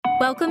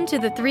Welcome to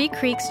the Three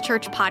Creeks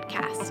Church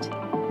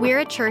Podcast.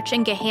 We're a church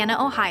in Gahanna,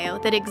 Ohio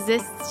that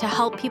exists to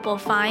help people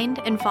find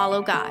and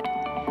follow God.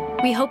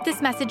 We hope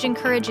this message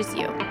encourages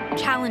you,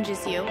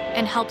 challenges you,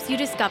 and helps you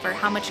discover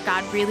how much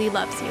God really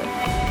loves you.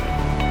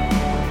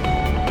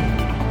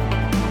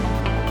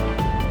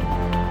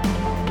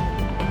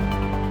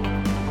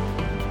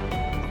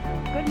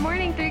 Good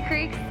morning, Three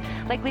Creeks.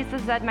 Like Lisa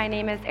said, my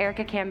name is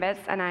Erica Cambis,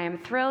 and I am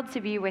thrilled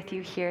to be with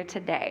you here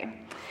today.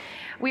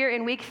 We are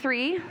in week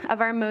 3 of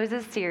our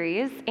Moses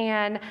series,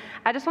 and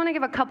I just want to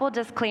give a couple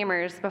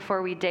disclaimers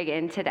before we dig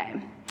in today.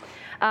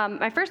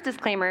 My first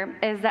disclaimer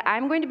is that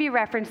I'm going to be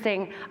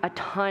referencing a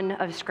ton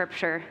of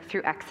scripture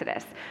through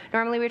Exodus.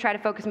 Normally we try to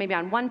focus maybe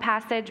on one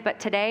passage, but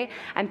today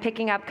I'm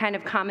picking up kind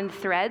of common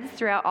threads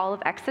throughout all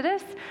of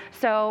Exodus,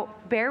 so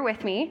bear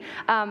with me.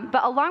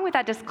 But along with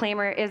that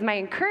disclaimer is my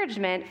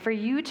encouragement for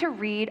you to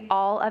read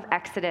all of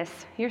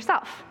Exodus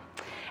yourself.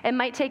 It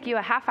might take you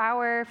a half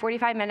hour,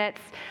 45 minutes,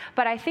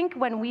 but I think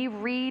when we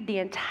read the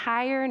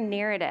entire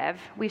narrative,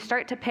 we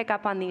start to pick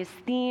up on these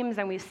themes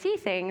and we see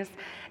things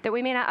that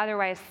we may not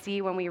otherwise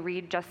see when we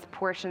read just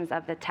portions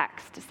of the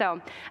text.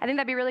 So I think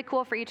that'd be really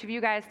cool for each of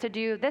you guys to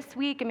do this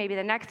week and maybe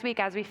the next week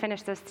as we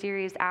finish this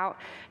series out,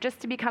 just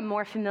to become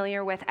more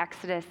familiar with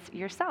Exodus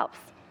yourselves.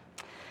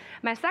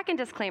 My second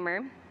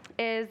disclaimer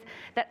is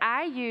that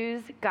I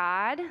use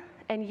God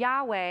and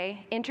Yahweh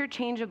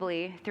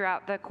interchangeably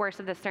throughout the course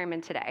of the sermon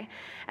today.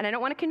 And I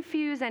don't want to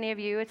confuse any of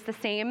you. It's the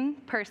same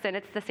person.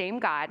 It's the same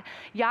God.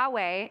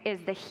 Yahweh is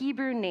the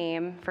Hebrew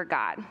name for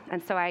God.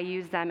 And so I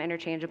use them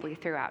interchangeably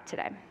throughout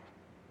today.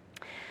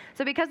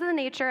 So because of the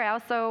nature, I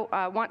also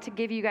want to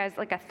give you guys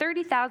like a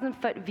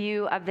 30,000-foot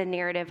view of the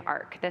narrative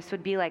arc. This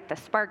would be like the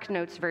Spark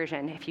Notes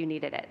version if you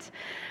needed it.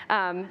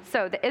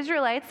 So the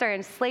Israelites are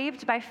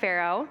enslaved by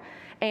Pharaoh,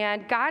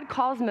 and God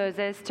calls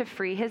Moses to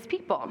free his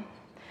people.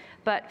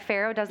 But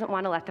Pharaoh doesn't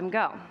want to let them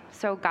go.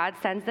 So God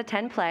sends the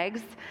 10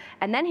 plagues,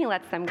 and then he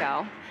lets them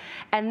go.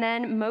 And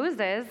then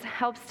Moses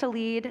helps to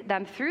lead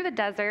them through the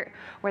desert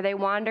where they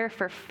wander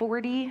for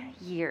 40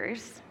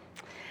 years.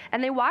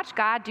 And they watch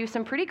God do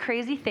some pretty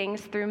crazy things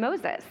through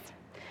Moses.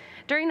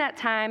 During that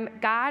time,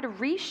 God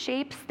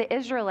reshapes the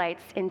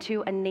Israelites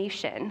into a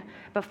nation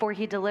before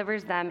he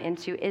delivers them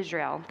into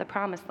Israel, the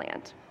promised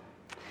land.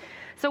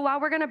 So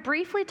while we're going to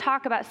briefly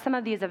talk about some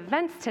of these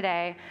events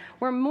today,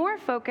 we're more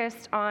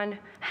focused on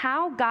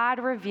how God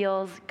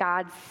reveals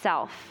God's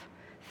self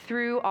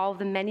through all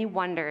the many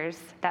wonders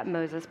that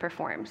Moses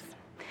performs.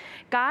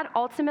 God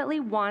ultimately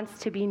wants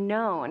to be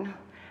known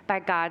by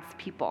God's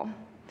people,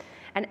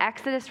 and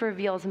Exodus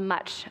reveals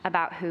much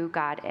about who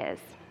God is.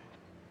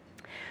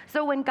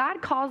 So when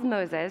God calls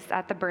Moses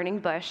at the burning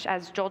bush,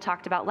 as Joel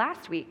talked about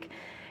last week,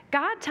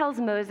 God tells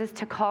Moses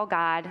to call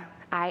God,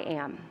 I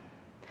am.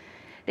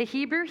 The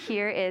Hebrew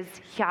here is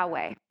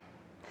Yahweh.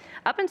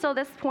 Up until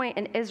this point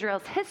in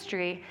Israel's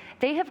history,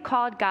 they have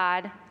called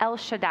God El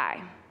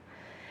Shaddai.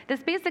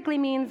 This basically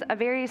means a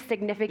very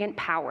significant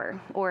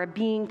power or a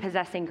being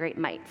possessing great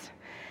might.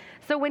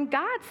 So when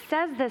God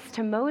says this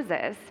to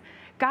Moses,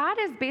 God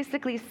is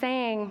basically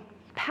saying,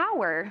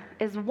 power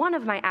is one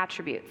of my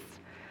attributes,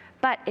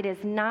 but it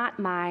is not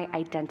my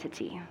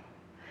identity.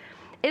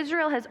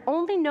 Israel has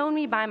only known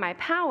me by my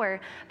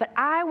power, but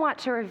I want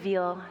to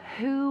reveal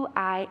who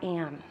I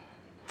am.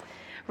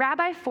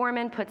 Rabbi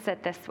Foreman puts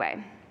it this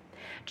way: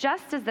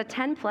 just as the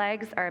 10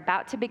 plagues are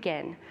about to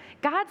begin,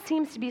 God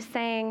seems to be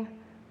saying,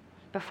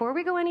 before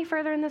we go any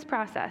further in this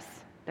process,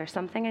 there's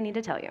something I need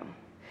to tell you.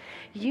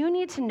 You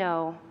need to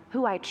know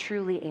who I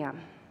truly am.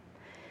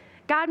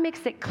 God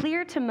makes it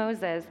clear to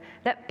Moses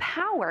that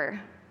power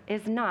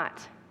is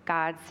not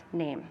God's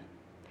name.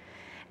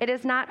 It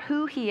is not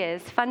who he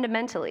is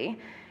fundamentally.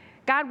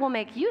 God will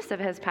make use of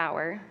his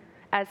power,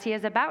 as he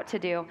is about to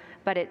do,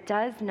 but it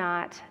does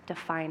not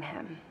define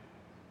him.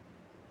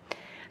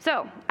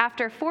 So,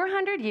 after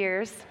 400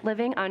 years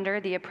living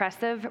under the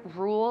oppressive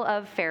rule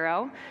of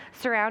Pharaoh,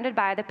 surrounded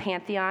by the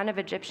pantheon of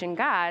Egyptian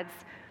gods,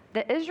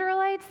 the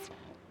Israelites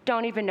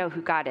don't even know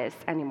who God is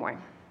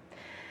anymore.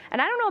 And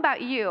I don't know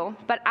about you,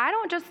 but I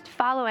don't just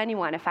follow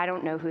anyone if I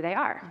don't know who they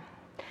are.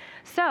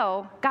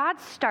 So, God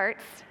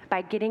starts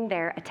by getting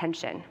their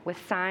attention with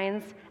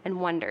signs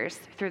and wonders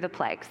through the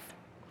plagues.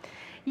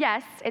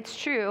 Yes, it's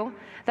true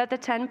that the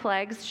 10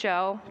 plagues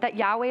show that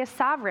Yahweh is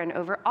sovereign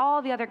over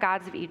all the other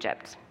gods of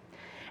Egypt.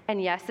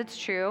 And yes, it's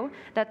true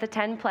that the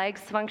 10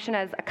 plagues function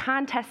as a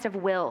contest of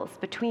wills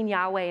between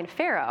Yahweh and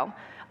Pharaoh,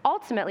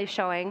 ultimately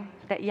showing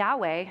that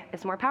Yahweh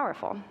is more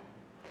powerful.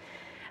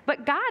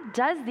 But God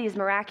does these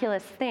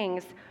miraculous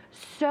things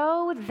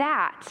so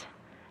that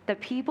the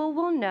people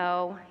will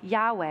know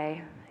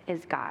Yahweh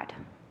is God.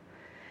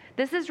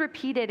 This is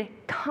repeated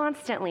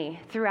constantly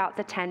throughout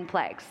the 10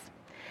 plagues.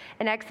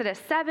 In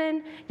Exodus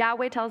 7,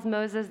 Yahweh tells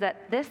Moses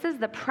that this is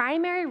the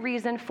primary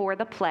reason for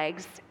the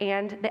plagues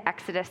and the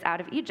exodus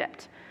out of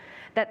Egypt,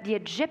 that the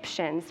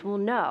Egyptians will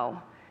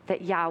know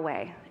that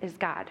Yahweh is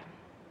God.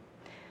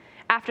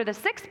 After the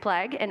sixth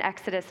plague in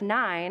Exodus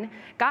 9,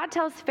 God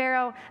tells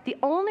Pharaoh the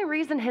only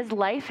reason his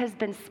life has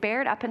been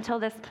spared up until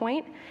this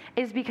point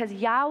is because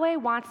Yahweh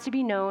wants to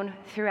be known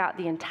throughout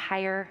the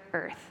entire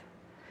earth.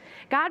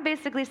 God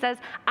basically says,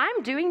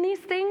 I'm doing these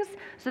things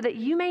so that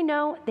you may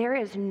know there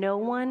is no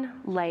one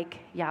like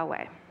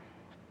Yahweh.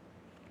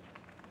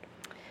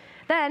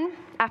 Then,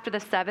 after the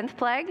seventh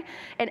plague,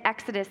 in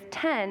Exodus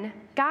 10,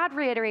 God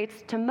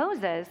reiterates to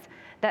Moses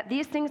that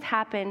these things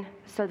happen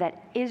so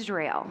that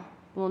Israel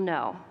will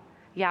know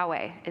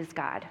Yahweh is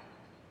God.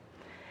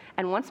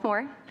 And once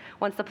more,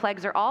 once the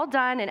plagues are all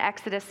done in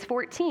Exodus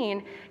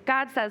 14,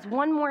 God says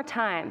one more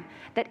time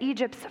that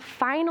Egypt's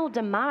final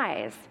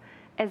demise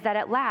is that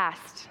at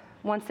last,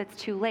 once it's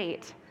too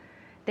late,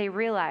 they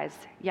realize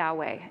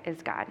Yahweh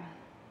is God.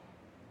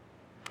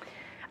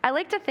 I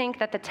like to think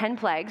that the 10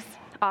 plagues,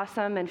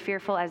 awesome and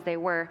fearful as they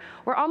were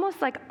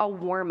almost like a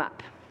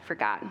warm-up for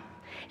God.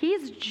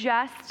 He's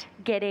just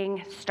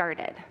getting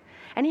started.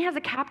 And he has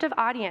a captive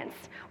audience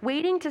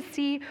waiting to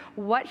see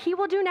what he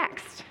will do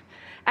next.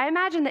 I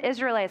imagine the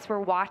Israelites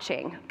were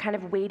watching, kind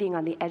of waiting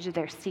on the edge of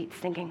their seats,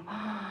 thinking,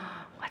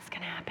 what's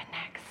going to happen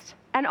next?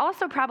 And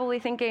also probably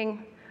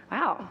thinking,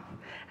 wow,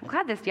 I'm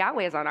glad this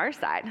Yahweh is on our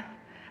side.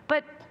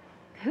 But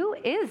who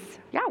is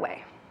Yahweh?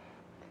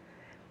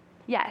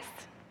 Yes,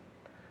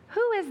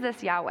 who is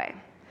this Yahweh?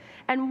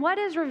 And what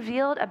is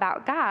revealed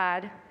about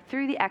God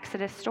through the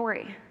Exodus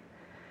story?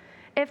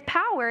 If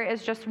power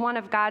is just one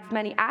of God's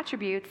many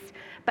attributes,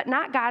 but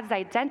not God's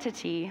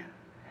identity,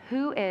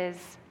 who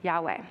is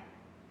Yahweh?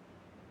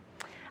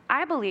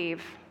 I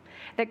believe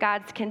that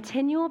God's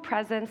continual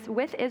presence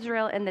with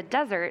Israel in the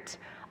desert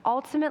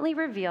ultimately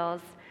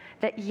reveals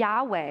that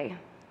Yahweh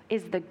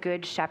is the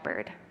good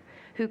shepherd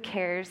who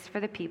cares for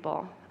the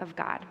people of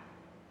God.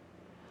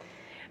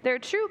 There are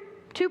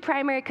two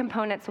primary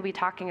components we'll be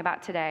talking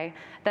about today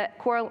that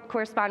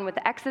correspond with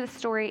the Exodus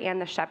story and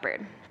the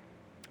shepherd.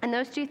 And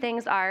those two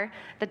things are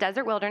the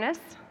desert wilderness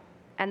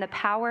and the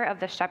power of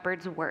the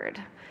shepherd's word.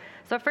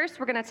 So first,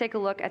 we're going to take a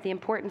look at the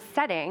important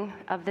setting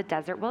of the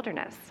desert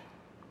wilderness.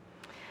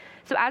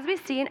 So as we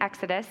see in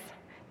Exodus,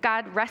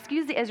 God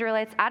rescues the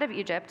Israelites out of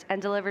Egypt and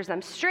delivers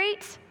them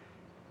straight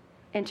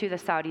into the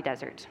Saudi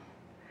desert.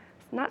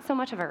 It's not so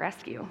much of a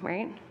rescue,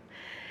 right?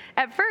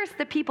 At first,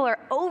 the people are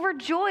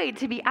overjoyed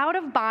to be out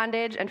of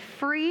bondage and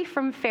free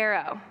from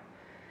Pharaoh.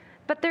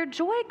 But their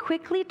joy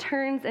quickly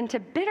turns into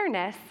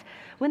bitterness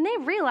when they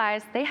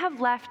realize they have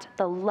left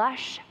the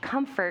lush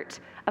comfort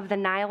of the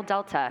Nile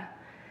Delta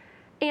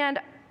and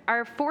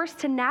are forced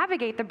to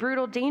navigate the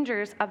brutal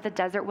dangers of the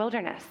desert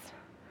wilderness.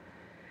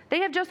 They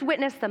have just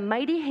witnessed the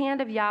mighty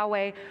hand of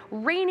Yahweh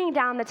raining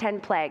down the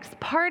 10 plagues,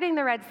 parting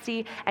the Red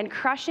Sea, and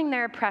crushing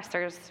their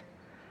oppressors.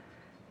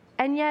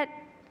 And yet,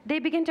 they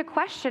begin to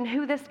question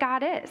who this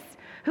God is,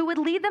 who would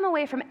lead them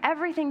away from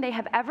everything they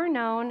have ever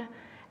known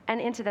and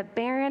into the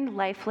barren,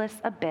 lifeless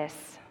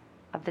abyss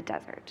of the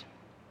desert.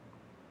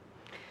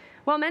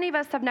 While many of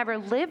us have never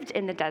lived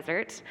in the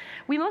desert,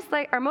 we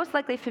are most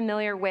likely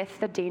familiar with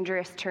the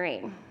dangerous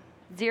terrain.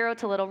 0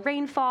 to little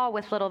rainfall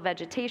with little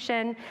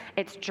vegetation.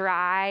 It's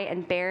dry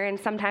and barren,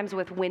 sometimes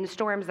with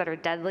windstorms that are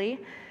deadly,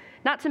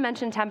 not to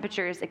mention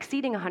temperatures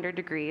exceeding 100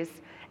 degrees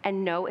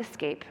and no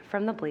escape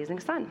from the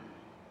blazing sun.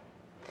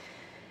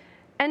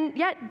 And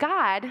yet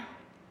God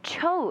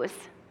chose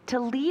to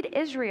lead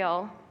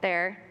Israel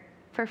there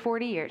for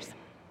 40 years.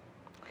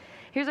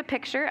 Here's a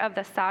picture of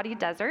the Saudi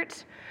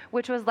desert,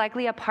 which was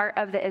likely a part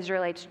of the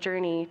Israelites'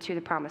 journey to the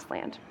Promised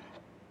Land.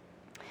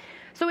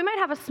 So we might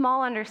have a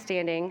small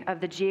understanding of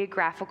the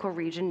geographical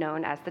region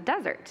known as the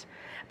desert,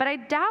 but I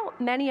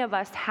doubt many of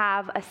us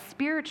have a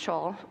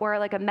spiritual or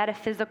like a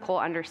metaphysical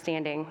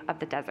understanding of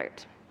the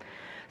desert.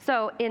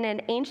 So in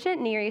an ancient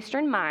Near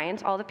Eastern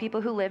mind, all the people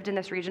who lived in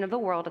this region of the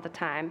world at the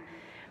time,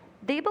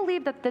 they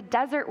believed that the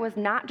desert was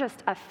not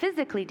just a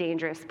physically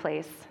dangerous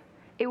place,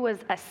 it was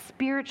a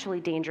spiritually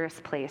dangerous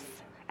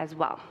place as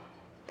well.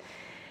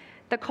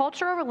 The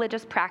cultural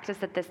religious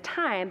practice at this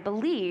time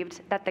believed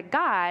that the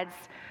gods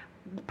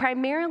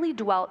primarily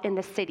dwelt in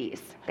the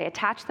cities. They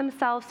attached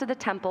themselves to the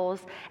temples,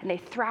 and they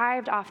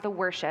thrived off the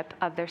worship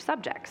of their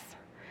subjects.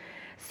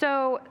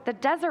 So the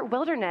desert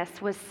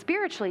wilderness was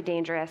spiritually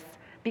dangerous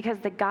because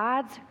the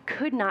gods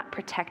could not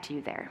protect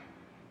you there.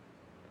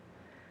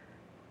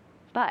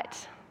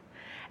 But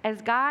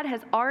as God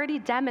has already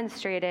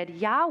demonstrated,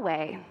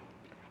 Yahweh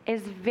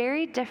is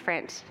very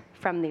different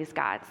from these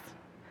gods.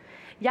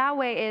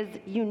 Yahweh is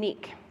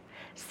unique,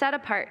 set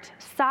apart,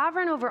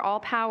 sovereign over all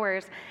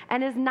powers,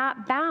 and is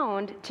not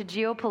bound to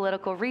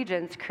geopolitical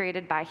regions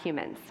created by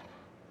humans.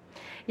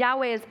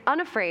 Yahweh is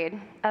unafraid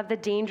of the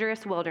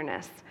dangerous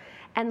wilderness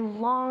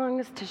and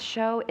longs to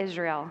show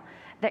Israel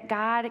that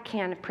God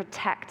can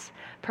protect,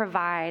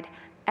 provide,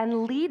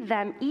 and lead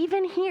them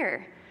even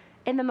here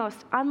in the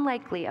most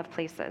unlikely of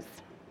places.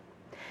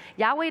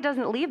 Yahweh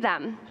doesn't leave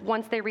them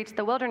once they reach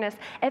the wilderness.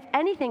 If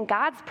anything,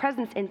 God's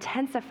presence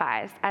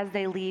intensifies as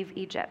they leave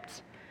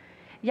Egypt.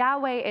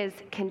 Yahweh is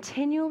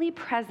continually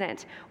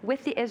present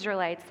with the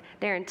Israelites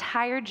their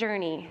entire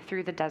journey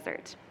through the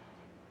desert.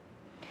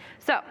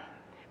 So,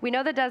 We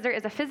know the desert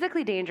is a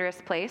physically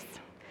dangerous place,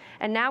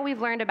 and now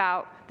we've learned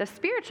about the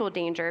spiritual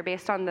danger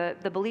based on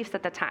the beliefs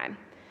at the time.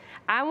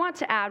 I want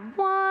to add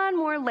one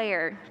more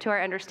layer to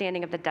our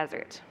understanding of the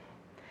desert.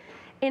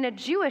 In a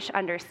Jewish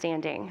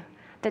understanding,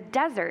 the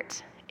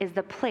desert is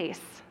the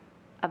place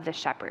of the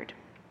shepherd.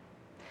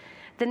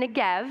 The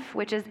Negev,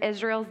 which is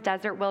Israel's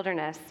desert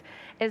wilderness,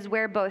 is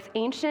where both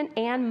ancient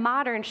and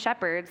modern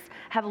shepherds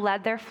have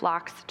led their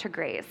flocks to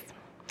graze.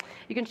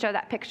 You can show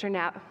that picture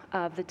now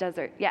of the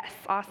desert. Yes,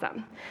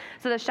 awesome.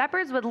 So the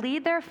shepherds would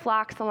lead their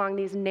flocks along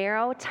these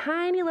narrow,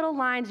 tiny little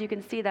lines. You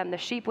can see them. The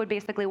sheep would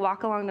basically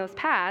walk along those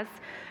paths,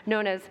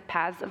 known as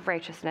paths of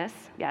righteousness.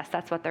 Yes,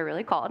 that's what they're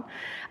really called.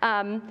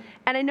 And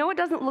I know it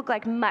doesn't look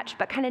like much,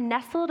 but kind of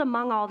nestled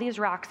among all these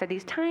rocks are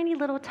these tiny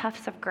little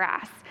tufts of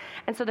grass.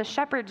 And so the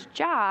shepherd's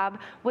job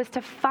was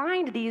to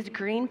find these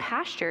green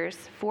pastures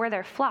for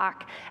their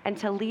flock and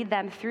to lead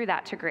them through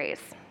that to graze.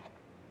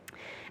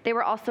 They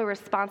were also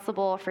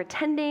responsible for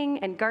tending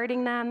and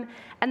guarding them,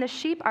 and the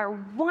sheep are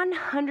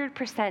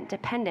 100%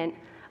 dependent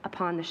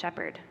upon the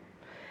shepherd,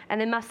 and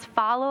they must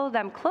follow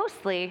them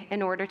closely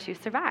in order to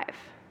survive.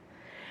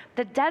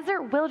 The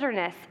desert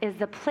wilderness is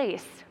the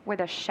place where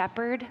the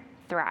shepherd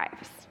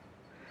thrives.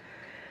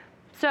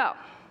 So,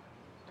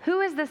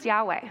 who is this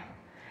Yahweh?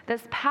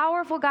 This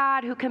powerful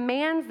God who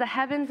commands the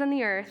heavens and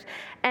the earth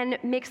and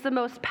makes the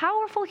most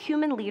powerful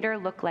human leader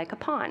look like a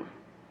pawn.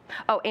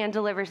 Oh, and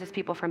delivers his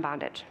people from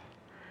bondage.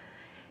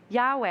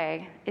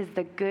 Yahweh is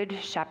the good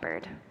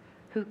shepherd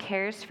who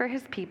cares for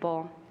his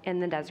people in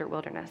the desert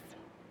wilderness.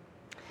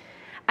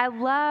 I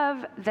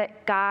love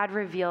that God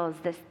reveals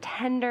this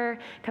tender,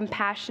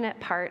 compassionate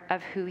part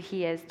of who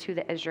he is to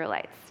the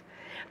Israelites.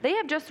 They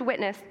have just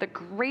witnessed the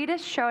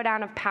greatest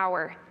showdown of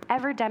power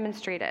ever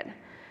demonstrated.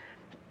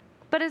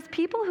 But as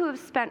people who have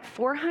spent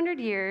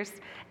 400 years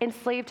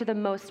enslaved to the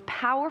most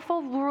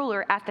powerful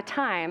ruler at the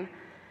time,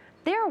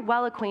 they are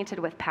well acquainted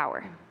with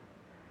power.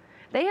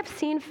 They have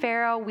seen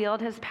Pharaoh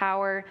wield his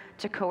power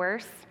to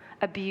coerce,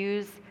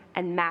 abuse,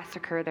 and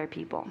massacre their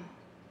people.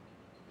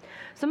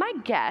 So my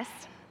guess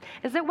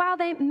is that while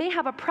they may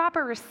have a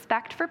proper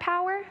respect for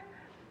power,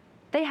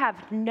 they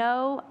have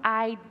no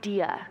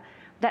idea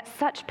that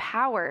such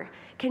power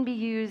can be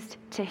used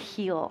to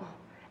heal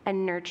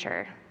and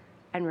nurture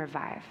and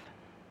revive.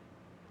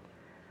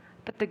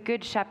 But the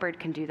Good Shepherd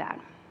can do that.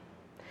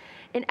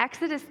 In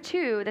Exodus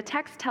 2, the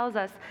text tells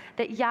us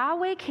that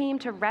Yahweh came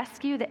to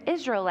rescue the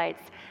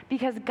Israelites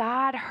because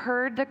God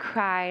heard the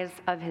cries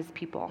of his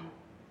people.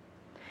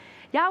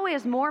 Yahweh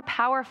is more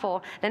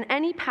powerful than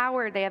any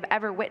power they have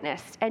ever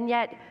witnessed, and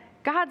yet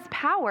God's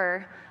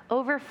power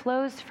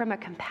overflows from a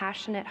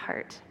compassionate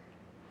heart.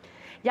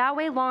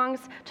 Yahweh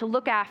longs to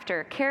look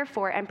after, care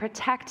for, and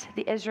protect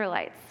the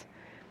Israelites.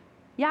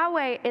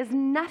 Yahweh is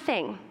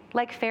nothing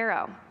like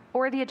Pharaoh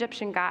or the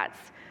Egyptian gods.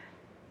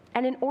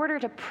 And in order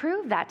to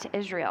prove that to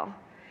Israel,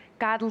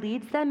 God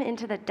leads them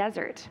into the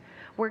desert,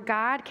 where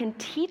God can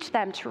teach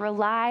them to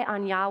rely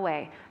on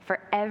Yahweh for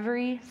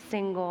every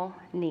single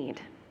need.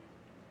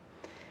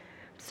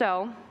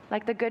 So,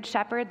 like the good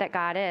shepherd that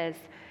God is,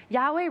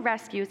 Yahweh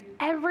rescues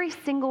every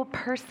single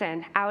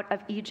person out of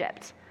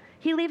Egypt.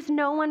 He leaves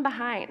no one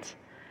behind.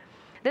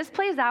 This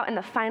plays out in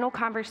the final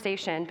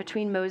conversation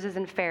between Moses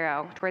and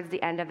Pharaoh towards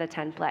the end of the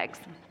 10 plagues.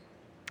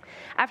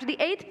 After the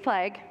 8th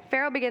plague,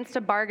 Pharaoh begins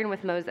to bargain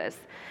with Moses.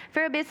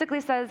 Pharaoh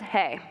basically says,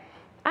 hey,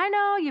 I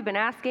know you've been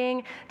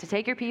asking to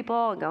take your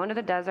people and go into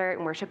the desert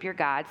and worship your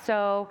God,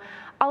 so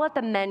I'll let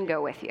the men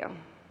go with you.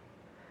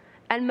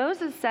 And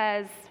Moses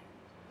says,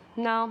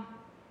 no,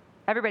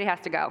 everybody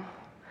has to go.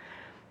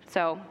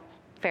 So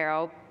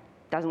Pharaoh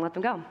doesn't let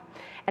them go.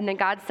 And then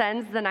God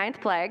sends the 9th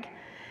plague.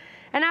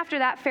 And after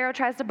that, Pharaoh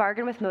tries to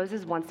bargain with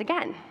Moses once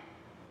again.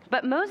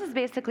 But Moses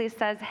basically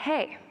says,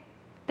 hey,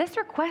 this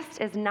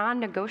request is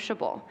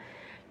non-negotiable.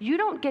 You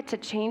don't get to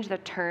change the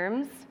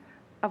terms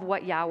of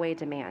what Yahweh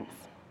demands.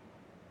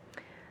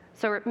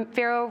 So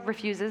Pharaoh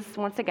refuses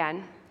once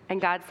again, and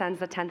God sends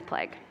the 10th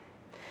plague.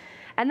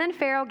 And then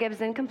Pharaoh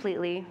gives in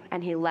completely,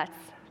 and he lets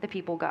the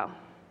people go.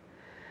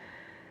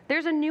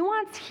 There's a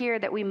nuance here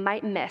that we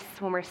might miss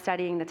when we're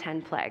studying the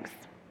 10 plagues.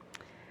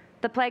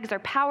 The plagues are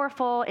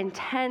powerful,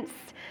 intense,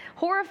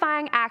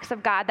 horrifying acts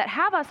of God that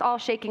have us all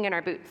shaking in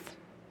our boots.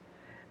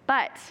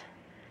 But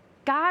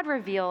God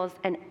reveals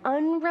an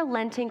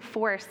unrelenting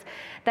force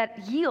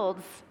that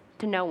yields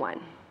to no one.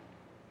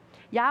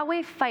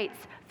 Yahweh fights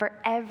for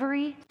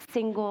every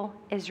single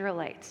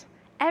Israelite,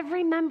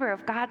 every member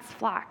of God's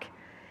flock,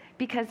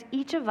 because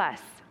each of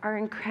us are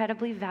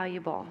incredibly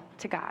valuable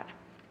to God.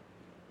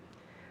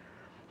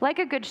 Like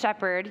a good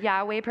shepherd,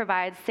 Yahweh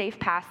provides safe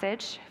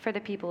passage for the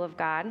people of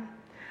God.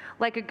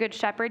 Like a good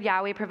shepherd,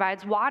 Yahweh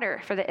provides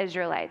water for the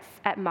Israelites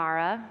at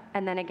Marah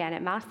and then again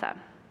at Massah.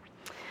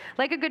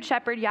 Like a good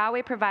shepherd,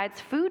 Yahweh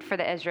provides food for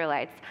the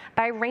Israelites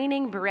by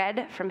raining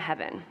bread from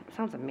heaven.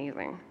 Sounds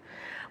amazing.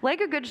 Like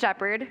a good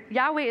shepherd,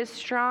 Yahweh is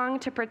strong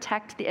to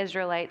protect the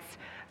Israelites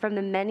from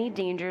the many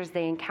dangers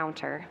they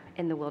encounter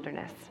in the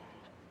wilderness.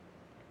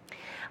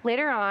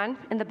 Later on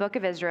in the book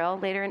of Israel,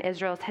 later in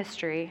Israel's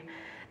history,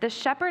 The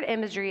shepherd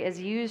imagery is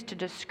used to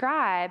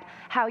describe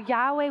how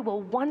Yahweh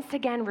will once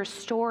again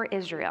restore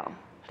Israel.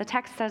 The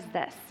text says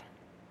this,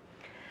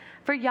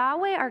 "For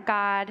Yahweh our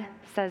God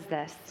says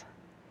this,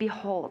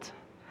 behold,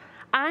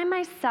 I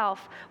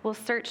myself will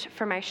search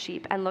for my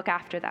sheep and look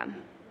after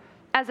them.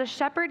 As a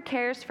shepherd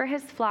cares for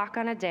his flock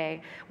on a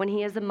day when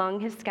he is among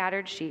his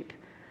scattered sheep,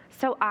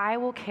 so I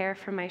will care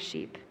for my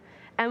sheep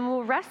and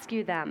will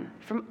rescue them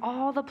from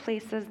all the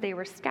places they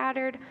were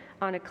scattered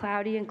on a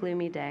cloudy and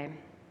gloomy day.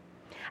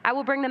 I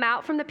will bring them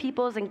out from the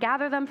peoples and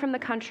gather them from the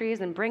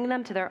countries and bring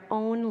them to their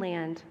own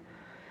land.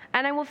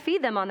 And I will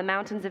feed them on the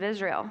mountains of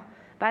Israel,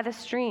 by the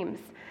streams,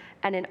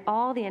 and in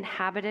all the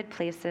inhabited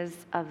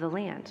places of the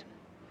land.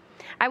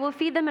 I will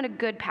feed them in a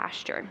good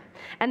pasture,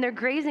 and their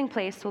grazing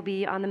place will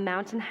be on the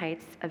mountain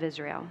heights of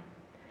Israel.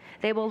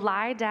 They will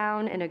lie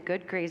down in a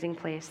good grazing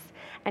place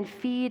and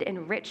feed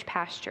in rich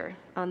pasture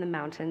on the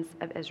mountains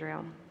of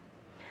Israel.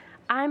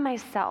 I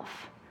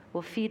myself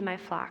will feed my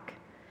flock,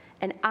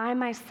 and I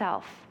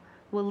myself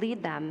will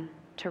lead them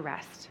to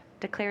rest,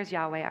 declares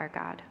Yahweh our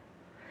God.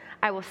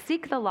 I will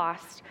seek the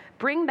lost,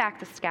 bring back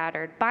the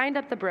scattered, bind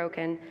up the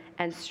broken,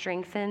 and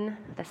strengthen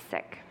the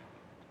sick."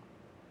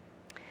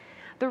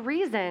 The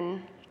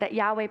reason that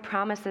Yahweh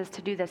promises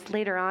to do this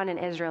later on in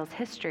Israel's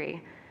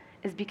history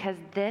is because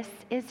this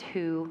is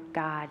who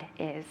God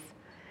is.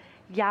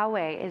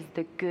 Yahweh is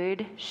the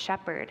good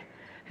shepherd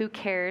who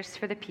cares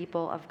for the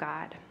people of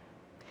God.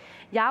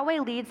 Yahweh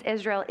leads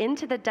Israel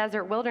into the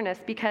desert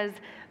wilderness because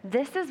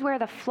this is where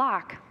the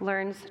flock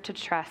learns to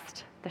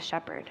trust the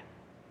shepherd.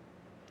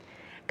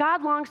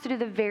 God longs to do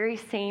the very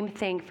same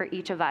thing for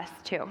each of us,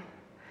 too.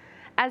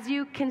 As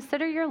you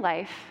consider your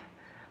life,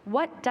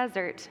 what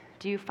desert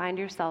do you find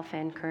yourself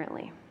in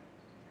currently?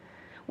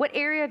 What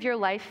area of your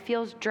life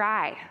feels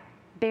dry,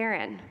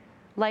 barren,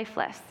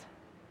 lifeless?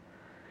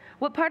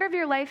 What part of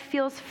your life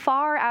feels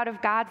far out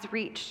of God's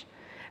reach?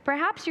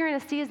 Perhaps you're in a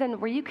season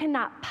where you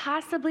cannot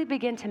possibly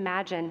begin to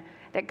imagine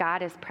that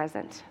God is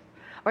present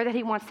or that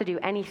he wants to do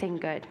anything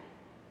good.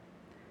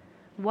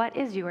 What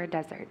is your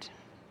desert?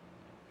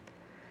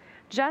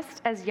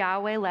 Just as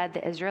Yahweh led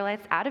the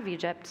Israelites out of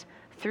Egypt,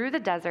 through the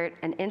desert,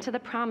 and into the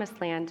promised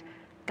land,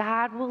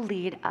 God will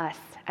lead us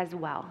as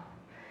well.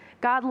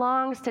 God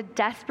longs to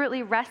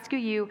desperately rescue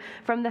you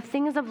from the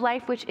things of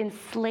life which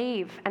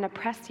enslave and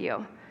oppress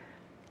you.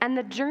 And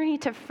the journey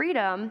to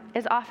freedom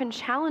is often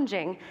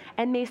challenging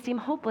and may seem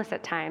hopeless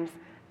at times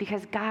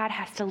because God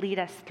has to lead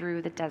us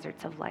through the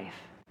deserts of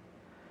life.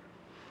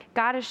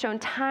 God has shown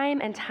time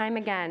and time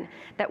again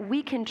that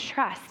we can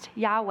trust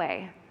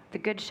Yahweh, the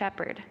Good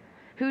Shepherd,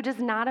 who does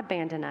not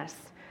abandon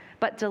us,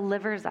 but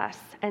delivers us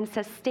and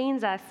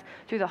sustains us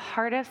through the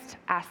hardest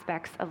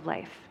aspects of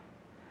life.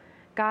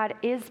 God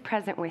is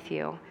present with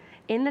you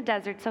in the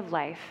deserts of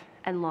life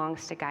and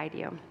longs to guide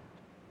you.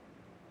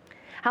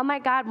 How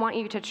might God want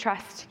you to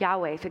trust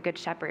Yahweh, the Good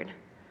Shepherd?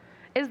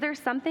 Is there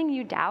something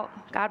you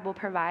doubt God will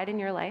provide in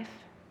your life?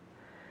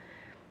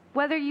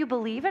 Whether you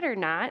believe it or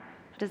not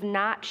does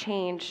not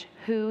change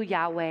who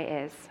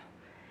Yahweh is.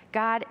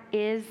 God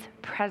is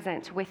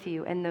present with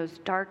you in those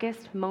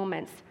darkest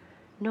moments,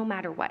 no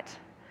matter what.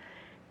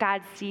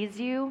 God sees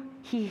you,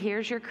 he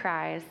hears your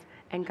cries,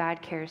 and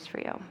God cares for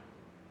you.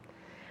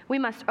 We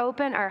must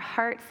open our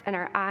hearts and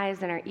our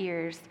eyes and our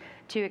ears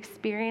to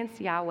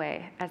experience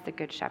Yahweh as the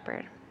Good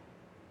Shepherd.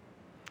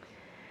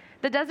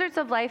 The deserts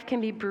of life can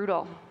be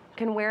brutal,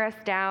 can wear us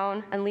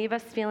down, and leave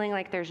us feeling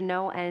like there's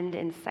no end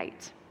in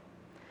sight.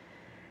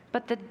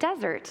 But the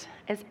desert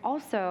is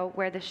also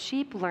where the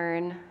sheep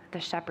learn the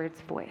shepherd's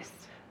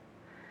voice,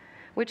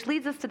 which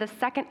leads us to the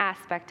second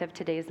aspect of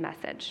today's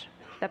message,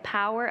 the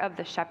power of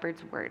the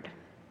shepherd's word.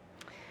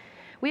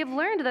 We have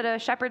learned that a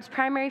shepherd's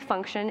primary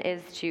function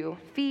is to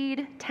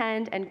feed,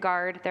 tend, and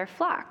guard their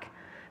flock,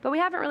 but we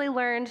haven't really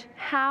learned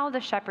how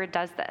the shepherd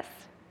does this.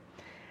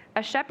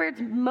 A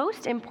shepherd's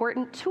most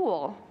important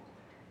tool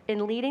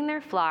in leading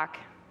their flock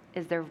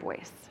is their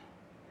voice.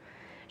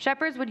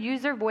 Shepherds would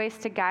use their voice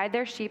to guide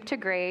their sheep to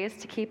graze,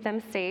 to keep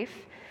them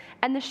safe,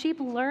 and the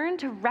sheep learn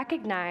to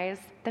recognize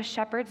the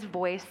shepherd's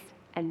voice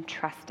and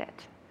trust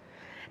it.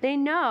 They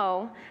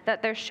know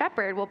that their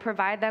shepherd will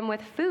provide them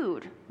with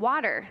food,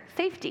 water,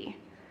 safety.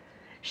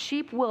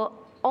 Sheep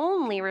will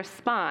only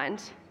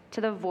respond to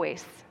the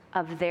voice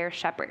of their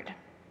shepherd.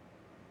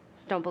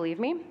 Don't believe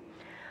me?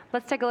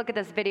 Let's take a look at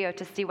this video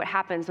to see what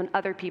happens when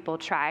other people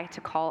try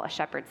to call a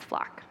shepherd's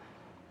flock.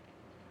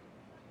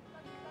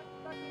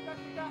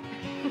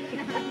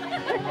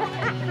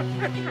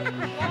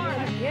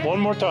 One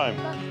more time.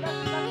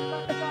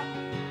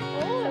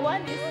 Oh,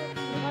 one is.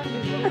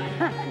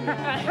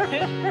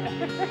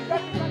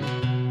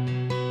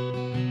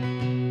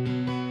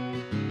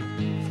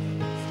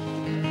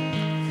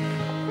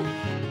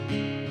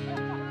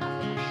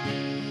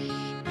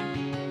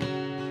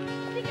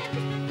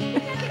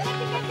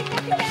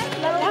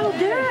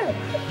 Louder.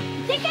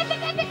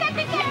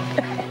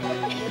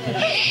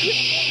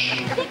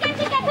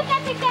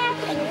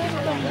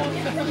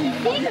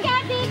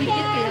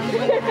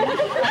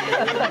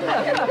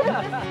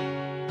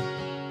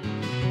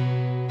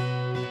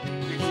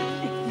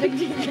 Look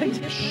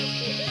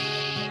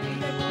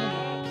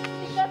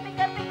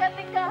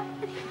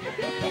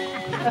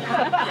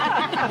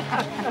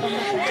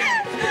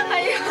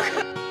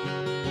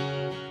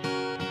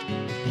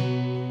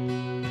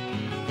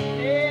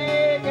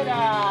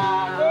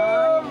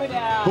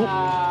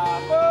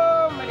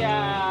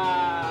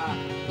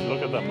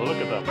at them, look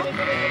at them.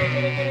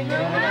 Isn't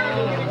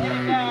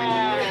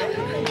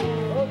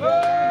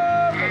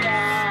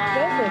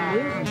that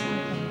amazing?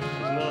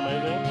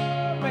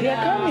 They're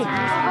coming. Oh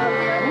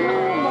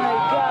my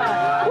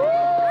God. Woo!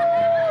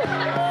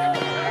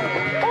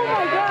 Oh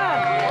my God.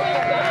 I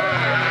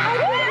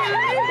can't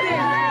believe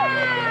it.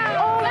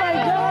 Oh my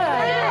God.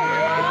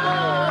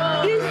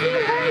 Did you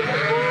hear the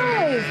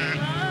voice?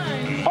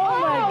 Oh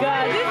my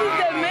God. This is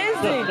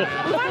amazing.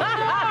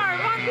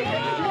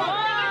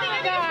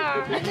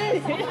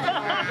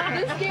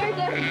 This scared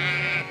them.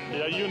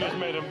 Yeah, Eunice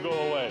made him go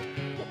away.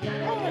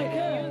 Oh my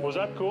God. Was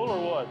that cool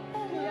or what?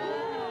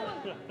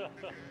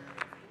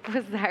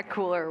 Was that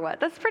cool or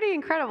what? That's pretty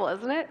incredible,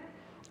 isn't it?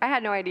 I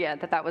had no idea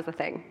that that was a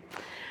thing.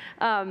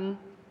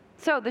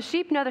 So the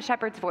sheep know the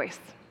shepherd's voice.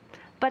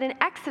 But in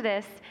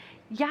Exodus,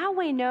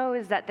 Yahweh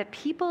knows that the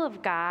people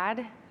of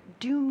God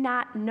do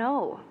not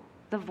know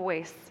the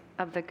voice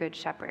of the good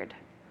shepherd.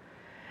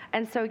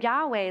 And so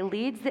Yahweh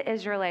leads the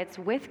Israelites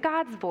with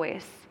God's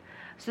voice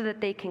so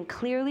that they can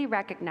clearly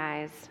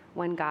recognize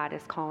when God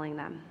is calling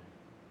them.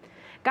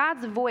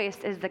 God's voice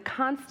is the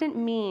constant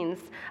means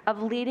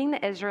of leading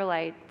the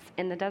Israelites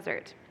in the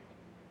desert.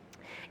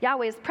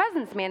 Yahweh's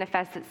presence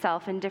manifests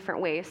itself in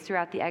different ways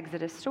throughout the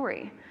Exodus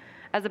story.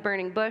 As a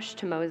burning bush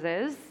to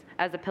Moses,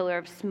 as a pillar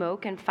of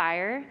smoke and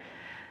fire,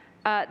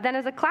 then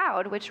as a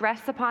cloud which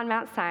rests upon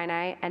Mount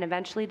Sinai and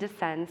eventually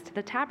descends to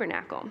the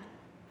tabernacle.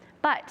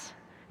 But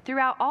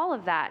throughout all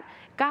of that,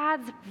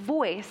 God's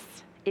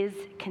voice is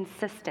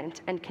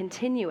consistent and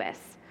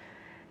continuous.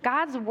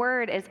 God's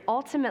word is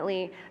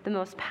ultimately the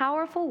most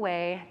powerful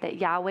way that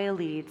Yahweh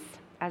leads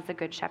as the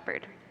Good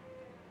Shepherd.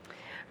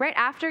 Right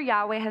after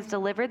Yahweh has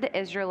delivered the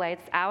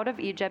Israelites out of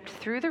Egypt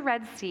through the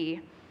Red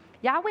Sea,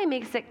 Yahweh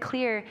makes it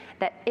clear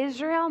that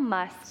Israel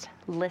must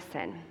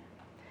listen.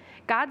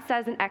 God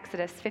says in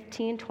Exodus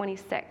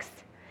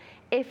 15:26,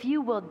 "If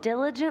you will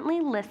diligently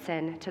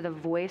listen to the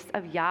voice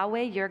of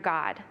Yahweh your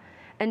God,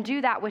 and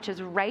do that which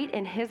is right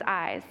in his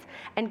eyes,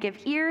 and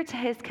give ear to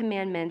his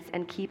commandments,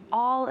 and keep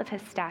all of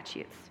his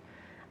statutes,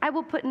 I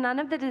will put none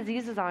of the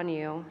diseases on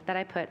you that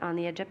I put on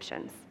the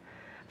Egyptians.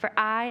 For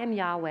I am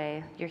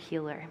Yahweh, your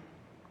healer."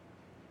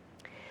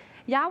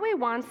 Yahweh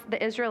wants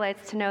the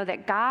Israelites to know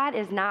that God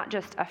is not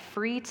just a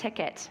free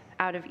ticket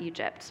out of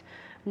Egypt,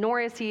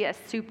 nor is he a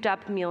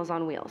souped-up Meals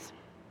on Wheels.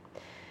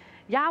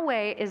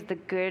 Yahweh is the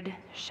good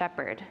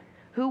shepherd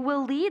who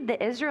will lead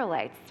the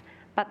Israelites,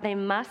 but they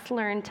must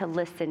learn to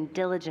listen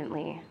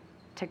diligently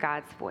to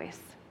God's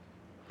voice.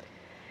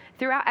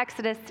 Throughout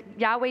Exodus,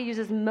 Yahweh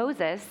uses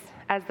Moses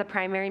as the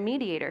primary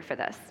mediator for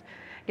this.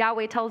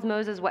 Yahweh tells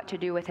Moses what to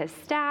do with his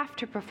staff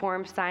to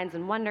perform signs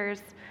and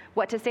wonders,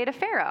 what to say to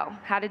Pharaoh,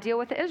 how to deal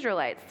with the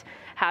Israelites,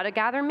 how to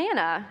gather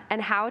manna,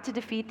 and how to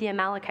defeat the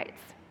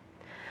Amalekites.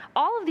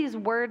 All of these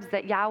words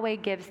that Yahweh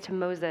gives to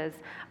Moses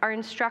are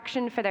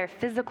instruction for their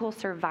physical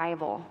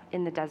survival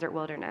in the desert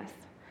wilderness.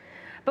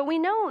 But we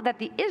know that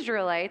the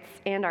Israelites,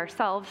 and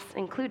ourselves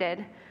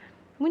included,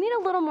 we need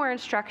a little more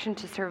instruction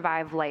to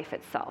survive life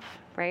itself,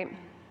 right?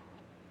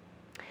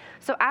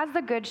 So as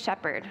the Good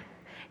Shepherd,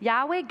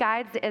 Yahweh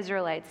guides the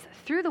Israelites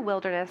through the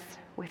wilderness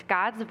with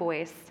God's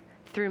voice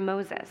through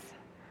Moses.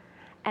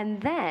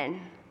 And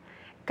then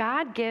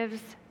God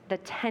gives the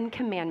 10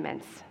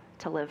 Commandments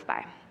to live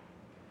by.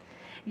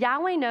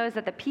 Yahweh knows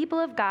that the people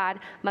of God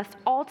must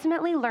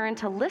ultimately learn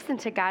to listen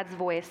to God's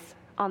voice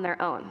on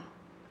their own,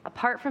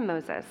 apart from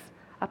Moses,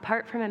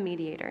 apart from a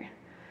mediator.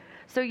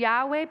 So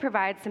Yahweh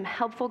provides some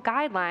helpful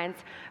guidelines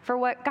for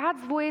what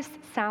God's voice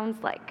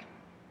sounds like.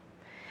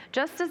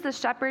 Just as the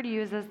shepherd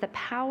uses the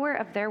power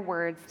of their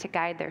words to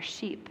guide their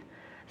sheep,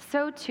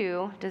 so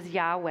too does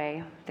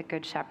Yahweh, the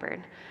Good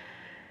Shepherd,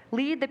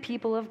 lead the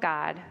people of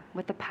God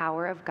with the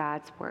power of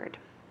God's word.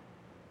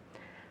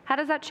 How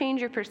does that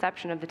change your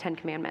perception of the 10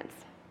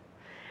 Commandments?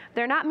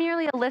 They're not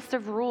merely a list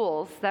of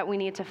rules that we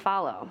need to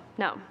follow.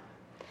 No.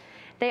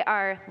 They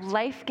are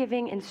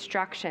life-giving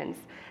instructions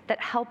that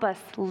help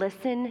us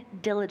listen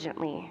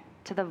diligently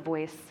to the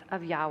voice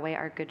of Yahweh,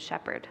 our Good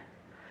Shepherd.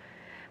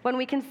 When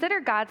we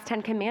consider God's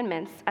 10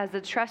 Commandments as the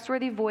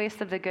trustworthy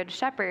voice of the Good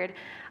Shepherd,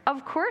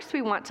 of course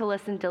we want to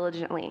listen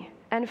diligently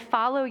and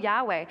follow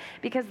Yahweh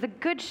because the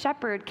Good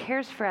Shepherd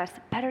cares for us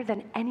better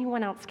than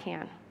anyone else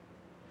can.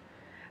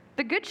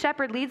 The Good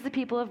Shepherd leads the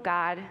people of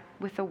God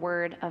with the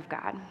Word of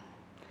God.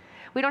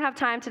 We don't have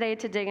time today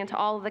to dig into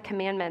all of the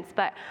commandments,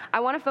 but I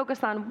want to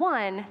focus on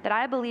one that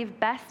I believe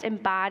best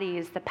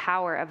embodies the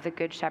power of the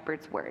Good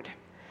Shepherd's word,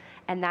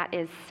 and that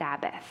is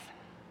Sabbath.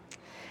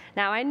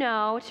 Now, I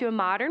know to a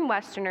modern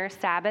Westerner,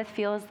 Sabbath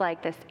feels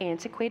like this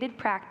antiquated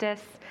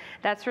practice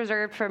that's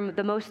reserved for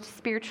the most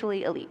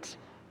spiritually elite,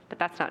 but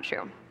that's not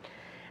true.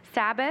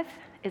 Sabbath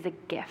is a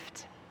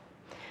gift.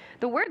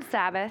 The word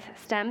Sabbath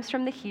stems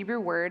from the Hebrew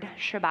word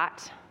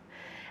Shabbat,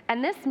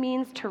 And this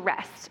means to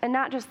rest, and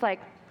not just like,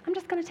 I'm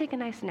just going to take a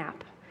nice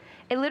nap.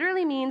 It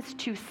literally means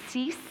to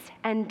cease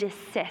and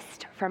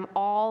desist from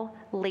all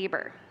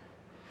labor.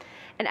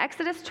 In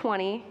Exodus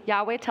 20,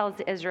 Yahweh tells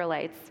the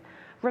Israelites,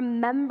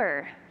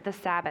 remember the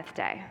Sabbath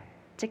day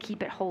to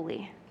keep it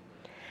holy.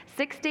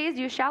 6 days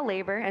you shall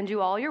labor and do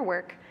all your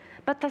work,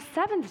 but the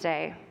seventh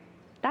day,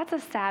 that's a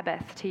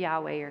Sabbath to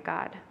Yahweh your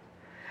God.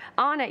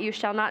 On it you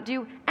shall not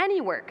do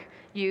any work,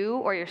 you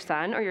or your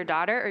son or your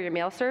daughter or your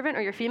male servant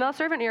or your female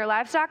servant or your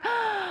livestock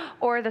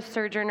or the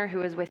sojourner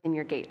who is within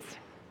your gates.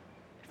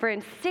 For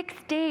in 6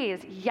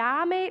 days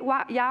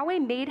Yahweh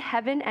made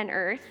heaven and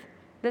earth,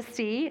 the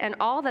sea, and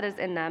all that is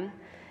in them,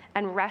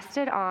 and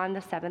rested on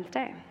the seventh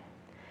day.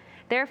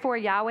 Therefore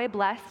Yahweh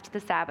blessed the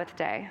Sabbath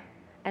day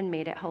and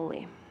made it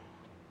holy.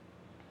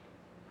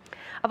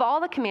 Of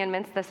all the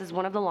commandments, this is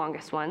one of the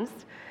longest ones,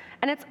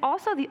 and it's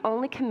also the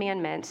only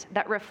commandment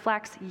that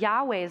reflects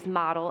Yahweh's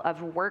model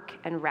of work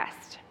and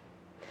rest.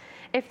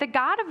 If the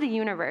God of the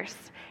universe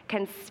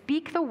can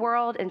speak the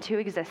world into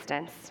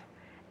existence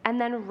and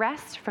then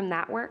rest from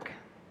that work,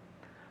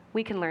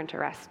 we can learn to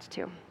rest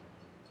too.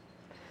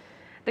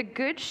 The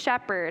Good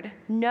Shepherd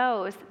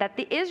knows that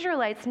the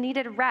Israelites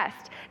needed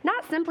rest,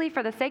 not simply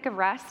for the sake of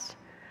rest,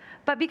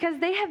 but because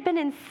they have been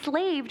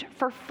enslaved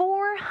for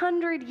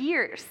 400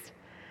 years.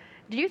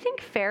 Do you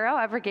think Pharaoh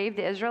ever gave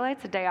the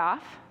Israelites a day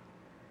off?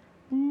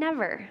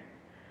 Never.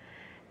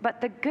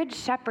 But the Good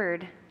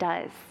Shepherd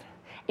does.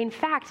 In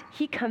fact,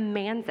 he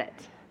commands it.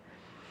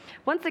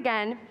 Once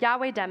again,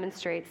 Yahweh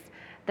demonstrates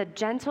the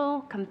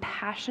gentle,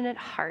 compassionate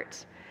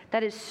heart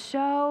that is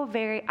so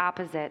very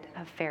opposite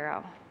of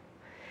Pharaoh.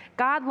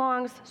 God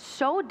longs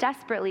so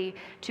desperately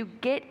to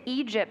get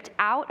Egypt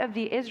out of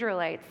the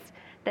Israelites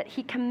that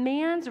he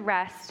commands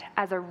rest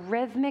as a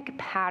rhythmic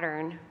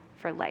pattern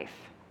for life.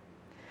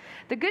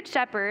 The Good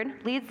Shepherd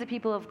leads the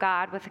people of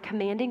God with a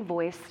commanding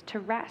voice to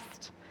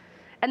rest.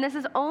 And this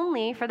is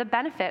only for the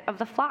benefit of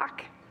the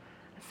flock,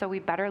 so we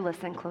better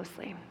listen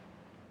closely.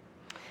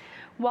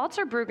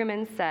 Walter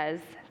Brueggemann says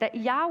that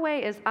Yahweh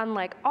is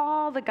unlike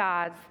all the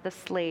gods the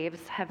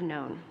slaves have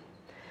known.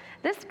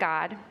 This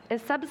God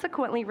is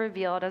subsequently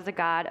revealed as a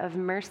God of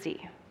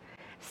mercy,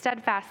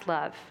 steadfast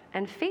love,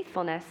 and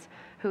faithfulness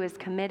who is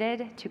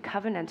committed to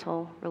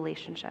covenantal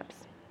relationships.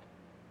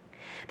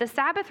 The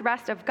Sabbath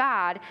rest of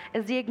God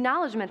is the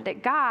acknowledgement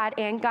that God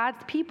and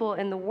God's people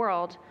in the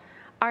world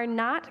are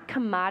not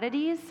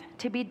commodities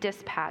to be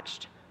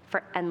dispatched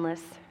for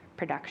endless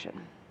production.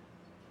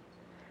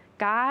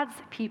 God's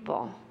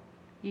people,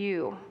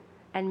 you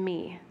and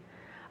me,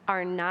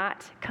 are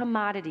not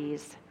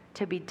commodities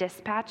to be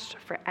dispatched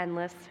for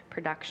endless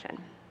production.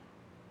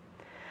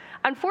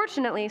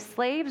 Unfortunately,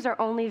 slaves are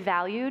only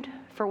valued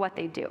for what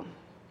they do.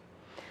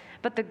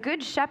 But the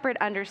Good Shepherd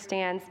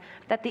understands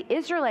that the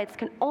Israelites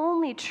can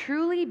only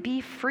truly be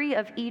free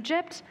of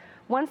Egypt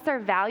once their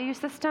value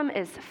system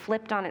is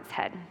flipped on its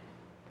head.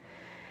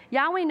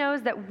 Yahweh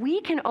knows that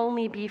we can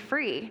only be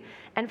free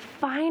and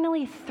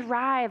finally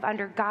thrive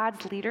under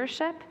God's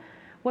leadership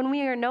when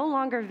we are no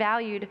longer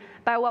valued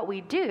by what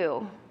we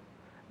do,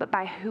 but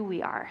by who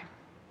we are.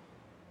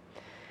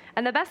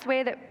 And the best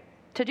way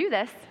to do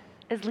this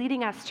is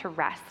leading us to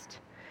rest,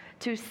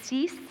 to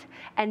cease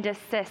and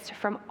desist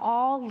from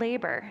all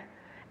labor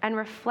and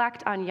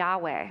reflect on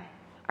Yahweh,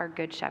 our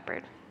Good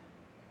Shepherd.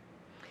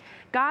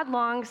 God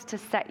longs to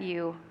set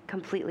you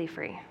completely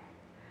free.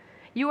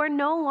 You are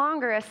no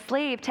longer a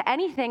slave to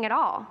anything at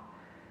all.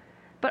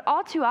 But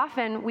all too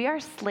often, we are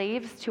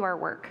slaves to our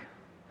work.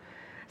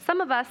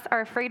 Some of us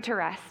are afraid to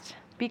rest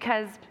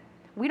because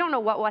we don't know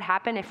what would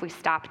happen if we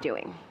stopped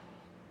doing.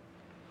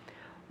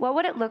 What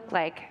would it look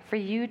like for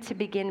you to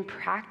begin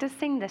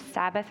practicing the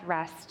Sabbath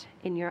rest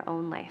in your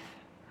own life?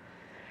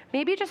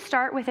 Maybe just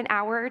start with an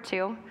hour or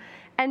two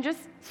and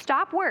just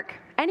stop work,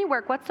 any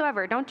work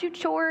whatsoever. Don't do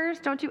chores,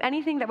 don't do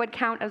anything that would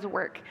count as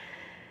work,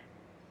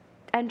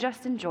 and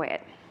just enjoy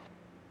it.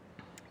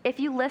 If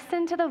you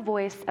listen to the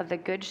voice of the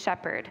Good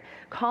Shepherd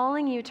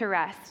calling you to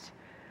rest,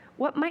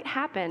 what might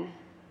happen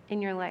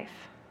in your life?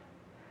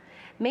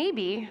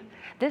 Maybe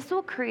this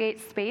will create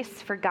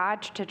space for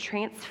God to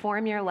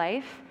transform your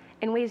life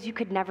in ways you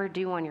could never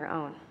do on your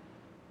own.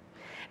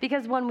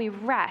 Because when we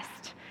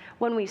rest,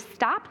 when we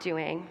stop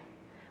doing,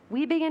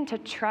 we begin to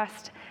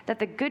trust that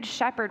the Good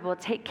Shepherd will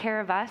take care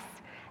of us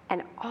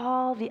and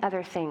all the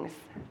other things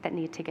that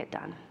need to get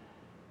done.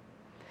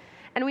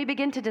 And we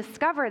begin to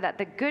discover that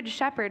the Good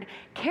Shepherd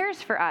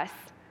cares for us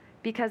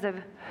because of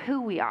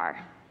who we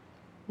are,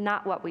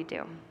 not what we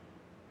do.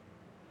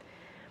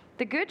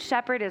 The Good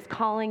Shepherd is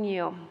calling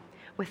you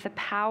with the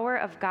power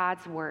of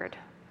God's word.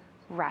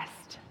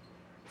 Rest.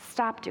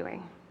 Stop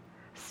doing.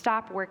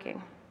 Stop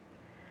working.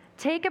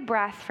 Take a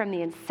breath from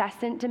the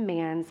incessant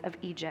demands of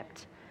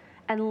Egypt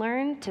and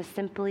learn to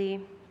simply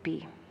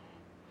be.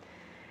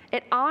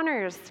 It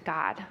honors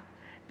God,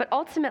 but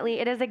ultimately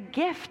it is a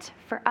gift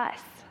for us.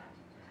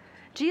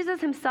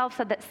 Jesus himself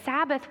said that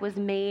Sabbath was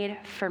made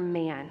for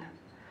man.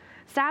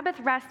 Sabbath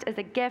rest is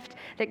a gift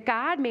that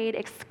God made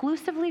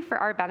exclusively for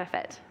our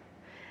benefit.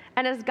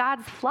 And as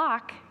God's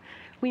flock,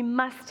 We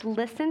must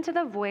listen to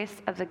the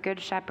voice of the Good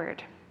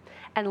Shepherd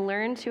and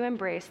learn to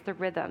embrace the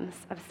rhythms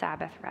of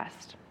Sabbath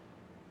rest.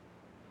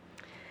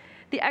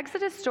 The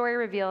Exodus story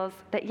reveals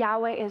that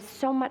Yahweh is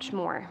so much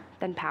more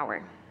than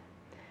power.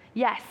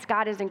 Yes,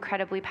 God is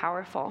incredibly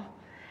powerful,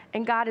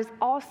 and God is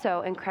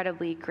also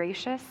incredibly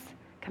gracious,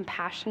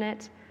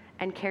 compassionate,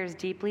 and cares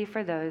deeply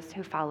for those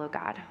who follow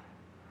God.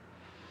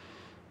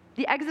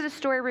 The Exodus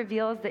story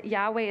reveals that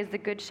Yahweh is the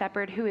Good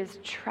Shepherd who is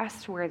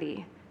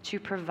trustworthy to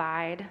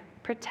provide,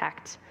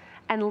 protect,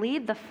 and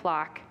lead the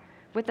flock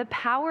with the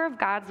power of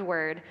God's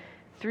word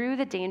through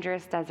the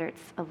dangerous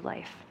deserts of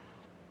life.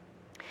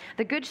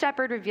 The Good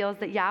Shepherd reveals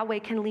that Yahweh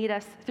can lead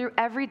us through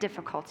every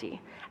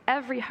difficulty,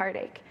 every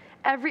heartache,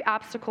 every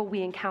obstacle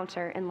we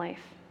encounter in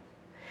life.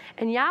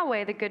 And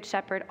Yahweh, the Good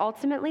Shepherd,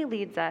 ultimately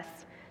leads us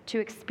to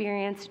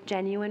experience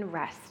genuine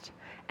rest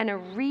and a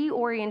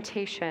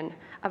reorientation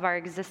of our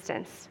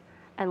existence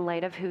in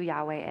light of who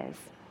Yahweh is.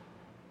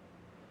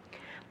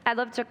 I'd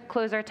love to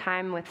close our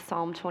time with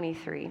Psalm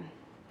 23.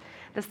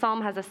 The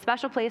psalm has a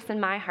special place in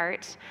my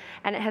heart,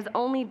 and it has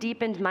only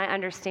deepened my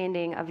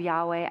understanding of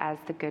Yahweh as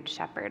the Good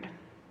Shepherd.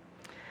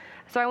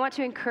 So I want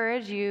to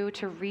encourage you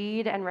to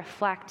read and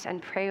reflect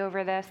and pray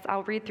over this.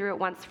 I'll read through it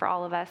once for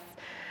all of us.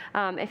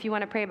 If you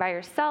want to pray by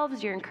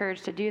yourselves, you're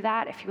encouraged to do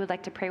that. If you would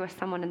like to pray with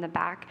someone in the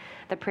back,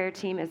 the prayer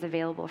team is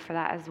available for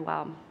that as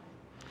well.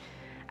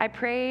 I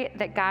pray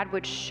that God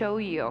would show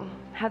you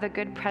how the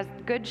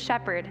Good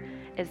Shepherd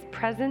is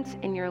present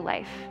in your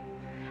life,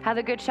 how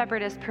the Good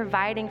Shepherd is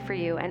providing for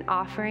you and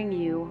offering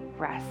you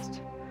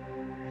rest.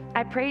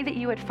 I pray that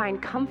you would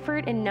find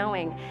comfort in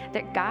knowing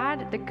that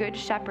God, the Good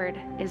Shepherd,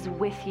 is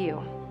with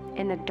you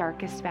in the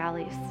darkest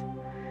valleys,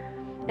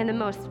 in the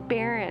most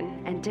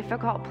barren and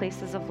difficult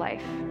places of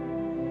life.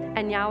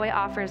 And Yahweh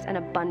offers an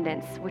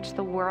abundance which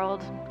the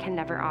world can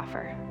never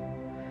offer.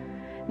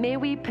 May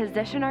we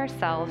position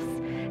ourselves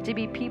to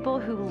be people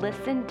who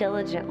listen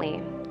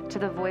diligently to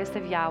the voice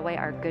of Yahweh,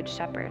 our Good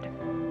Shepherd.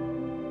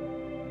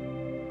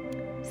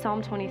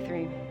 Psalm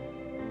 23.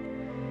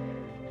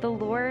 The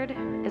Lord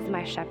is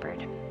my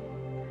shepherd.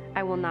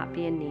 I will not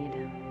be in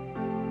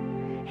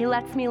need. He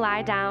lets me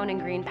lie down in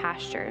green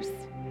pastures.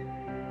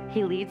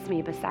 He leads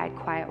me beside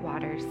quiet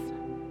waters.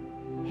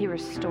 He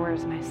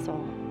restores my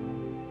soul.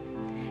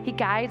 He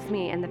guides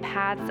me in the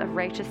paths of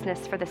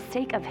righteousness for the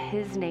sake of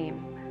his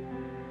name.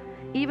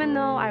 Even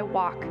though I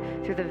walk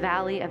through the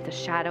valley of the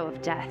shadow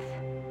of death,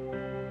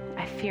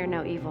 I fear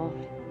no evil,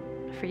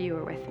 for you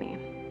are with me.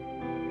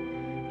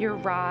 Your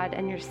rod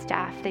and your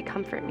staff, they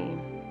comfort me.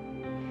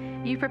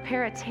 You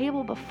prepare a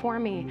table before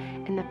me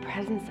in the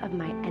presence of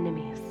my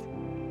enemies.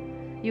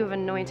 You have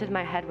anointed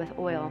my head with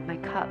oil. My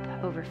cup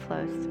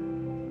overflows.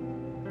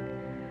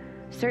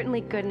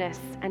 Certainly goodness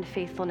and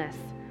faithfulness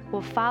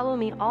will follow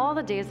me all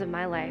the days of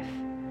my life,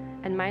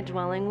 and my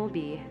dwelling will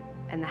be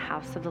in the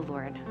house of the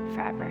Lord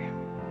forever.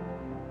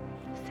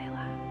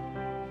 Selah.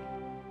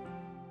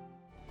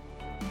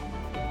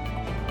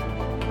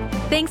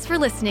 Thanks for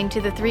listening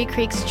to the Three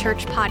Creeks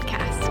Church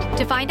podcast.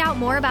 To find out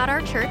more about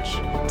our church,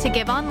 to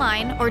give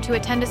online, or to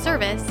attend a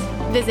service,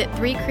 visit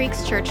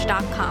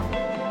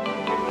threecreekschurch.com.